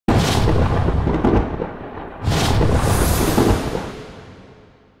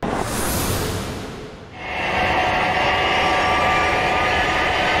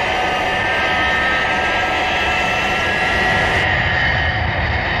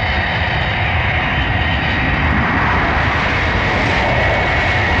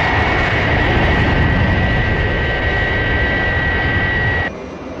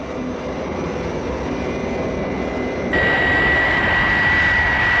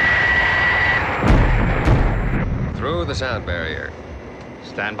through the sound barrier.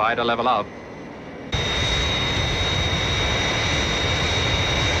 Stand by to level out.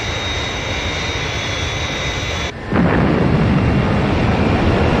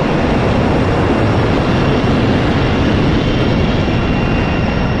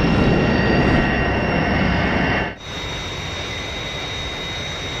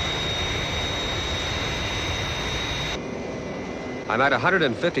 I'm at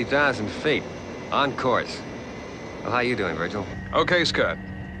 150,000 feet, on course. Well, how you doing, Virgil? Okay, Scott.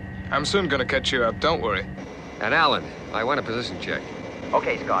 I'm soon gonna catch you up, don't worry. And Alan, I want a position check.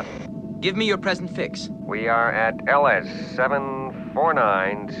 Okay, Scott. Give me your present fix. We are at LS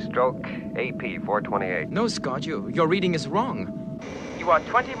 749/AP428. No, Scott, your reading is wrong. You are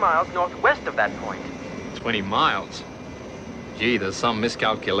 20 miles northwest of that point. 20 miles? Gee, there's some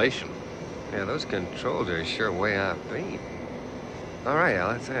miscalculation. Yeah, those controls are sure way off beat. All right,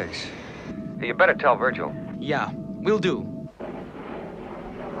 Alan, thanks. You better tell Virgil. Yeah, will do.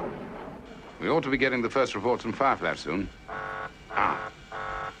 We ought to be getting the first reports from Fireflash soon. Ah.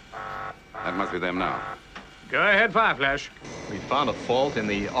 That must be them now. Go ahead, Fireflash. We found a fault in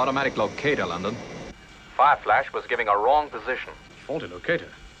the automatic locator, London. Fireflash was giving a wrong position. Faulty locator?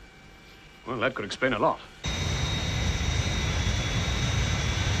 Well, that could explain a lot.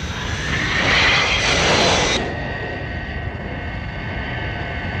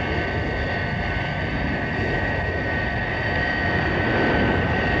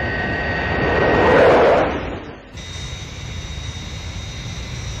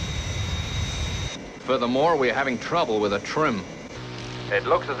 Furthermore, we're having trouble with a trim. It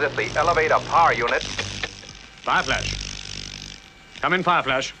looks as if the elevator power unit... Fireflash. Come in,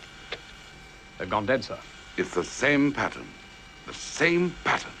 Fireflash. They've gone dead, sir. It's the same pattern. The same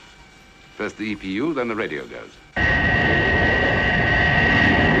pattern. First the EPU, then the radio goes.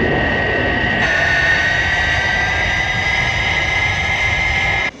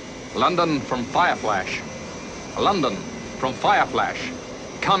 London from Fireflash. London from Fireflash.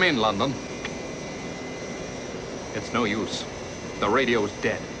 Come in, London. It's no use. The radio's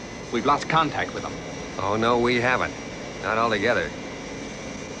dead. We've lost contact with them. Oh, no, we haven't. Not altogether.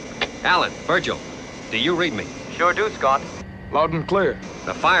 Alan, Virgil, do you read me? Sure do, Scott. Loud and clear.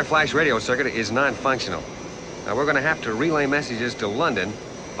 The Fireflash radio circuit is non-functional. Now, we're going to have to relay messages to London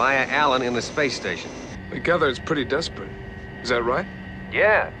via Alan in the space station. I gather it's pretty desperate. Is that right?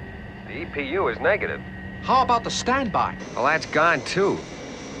 Yeah. The EPU is negative. How about the standby? Well, that's gone, too.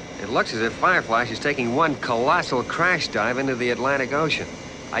 It looks as if Fireflash is taking one colossal crash dive into the Atlantic Ocean.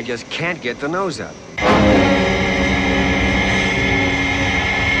 I just can't get the nose up.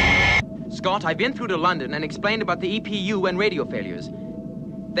 Scott, I've been through to London and explained about the EPU and radio failures.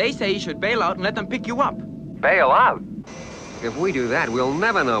 They say you should bail out and let them pick you up. Bail out? If we do that, we'll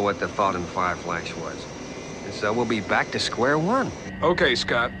never know what the fault in Fireflash was. And so we'll be back to square one. Okay,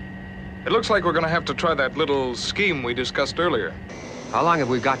 Scott. It looks like we're gonna have to try that little scheme we discussed earlier. How long have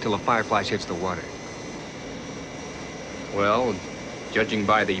we got till the Fireflash hits the water? Well, judging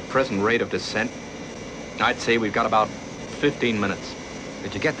by the present rate of descent, I'd say we've got about 15 minutes.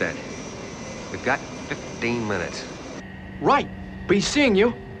 Did you get that? We've got 15 minutes. Right. Be seeing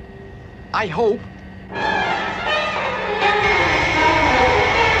you. I hope.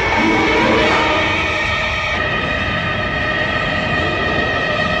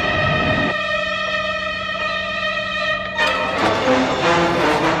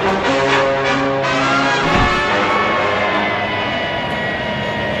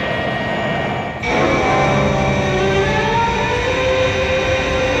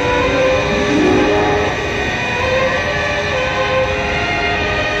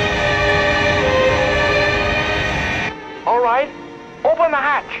 Open the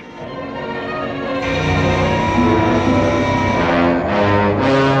hatch.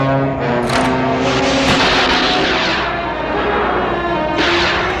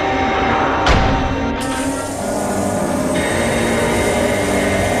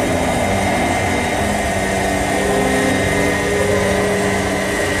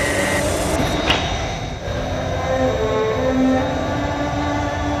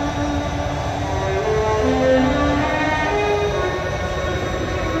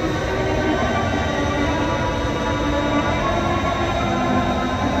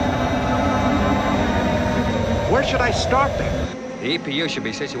 Where should I start then? The EPU should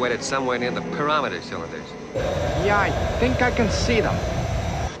be situated somewhere near the pyrometer cylinders. Yeah, I think I can see them.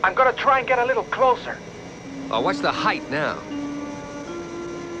 I'm gonna try and get a little closer. Oh, what's the height now?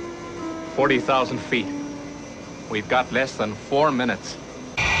 40,000 feet. We've got less than 4 minutes.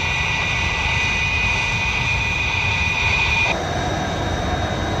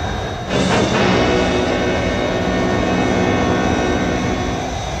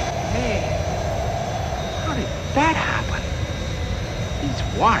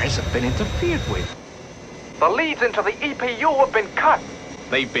 guys have been interfered with. The leads into the EPU have been cut.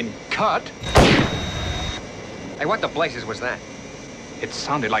 They've been cut? Hey, what the blazes was that? It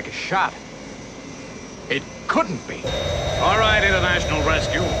sounded like a shot. It couldn't be. All right, International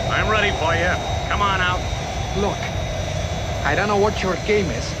Rescue. I'm ready for you. Come on out. Look, I don't know what your game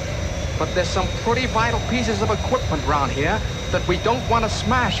is, but there's some pretty vital pieces of equipment around here that we don't want to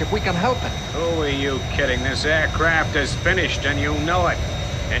smash if we can help it. Who are you kidding? This aircraft is finished, and you know it.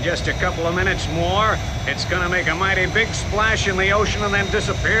 In just a couple of minutes more, it's gonna make a mighty big splash in the ocean and then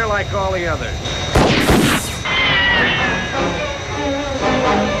disappear like all the others.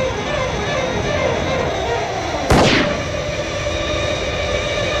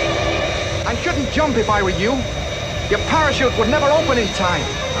 I shouldn't jump if I were you. Your parachute would never open in time.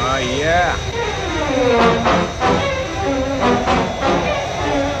 Oh, yeah.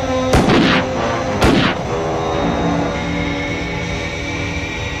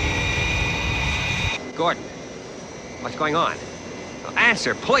 Gordon, what's going on?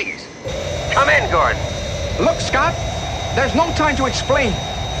 Answer, please. Come in, Gordon. Look, Scott, there's no time to explain.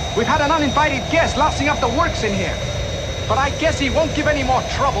 We've had an uninvited guest lousing up the works in here. But I guess he won't give any more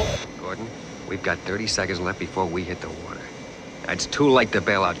trouble. Gordon, we've got 30 seconds left before we hit the water. It's too late to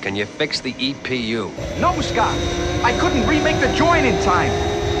bail out. Can you fix the EPU? No, Scott. I couldn't remake the join in time.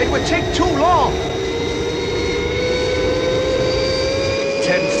 It would take too long.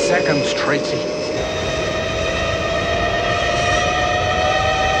 10 seconds, Tracy.